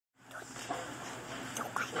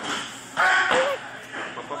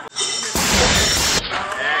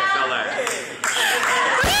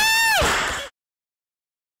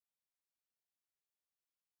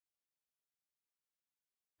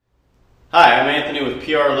I'm Anthony with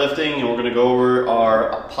PR Lifting, and we're going to go over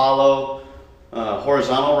our Apollo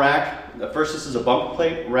horizontal rack. First, this is a bumper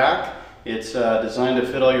plate rack. It's designed to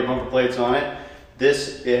fit all your bumper plates on it.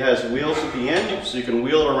 It has wheels at the end, so you can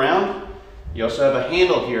wheel it around. You also have a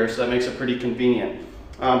handle here, so that makes it pretty convenient.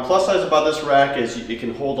 Plus size about this rack is it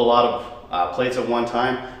can hold a lot of plates at one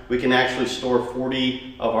time. We can actually store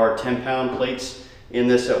 40 of our 10-pound plates in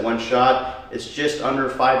this at one shot. It's just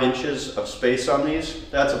under 5 inches of space on these.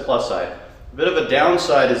 That's a plus side. A bit of a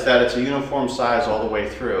downside is that it's a uniform size all the way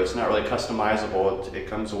through. It's not really customizable. It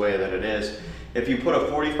comes the way that it is. If you put a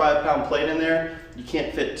 45-pound plate in there, you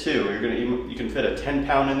can't fit 2. You can fit a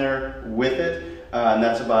 10-pound in there with it, and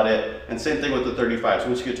that's about it. And same thing with the 35s.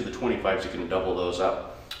 Once you get to the 25s, you can double those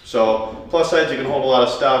up. So plus sides, you can hold a lot of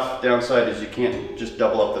stuff. Downside is you can't just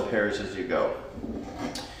double up the pairs as you go.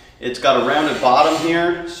 It's got a rounded bottom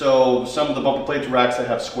here, so some of the bumper plates racks that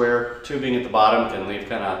have square tubing at the bottom can leave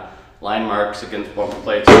kind of line marks against bumper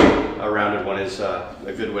plates. A rounded one is a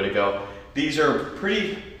good way to go. These are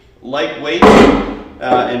pretty lightweight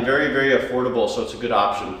and very, very affordable, so it's a good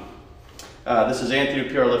option. This is Anthony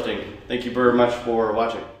with PR Lifting. Thank you very much for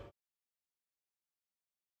watching.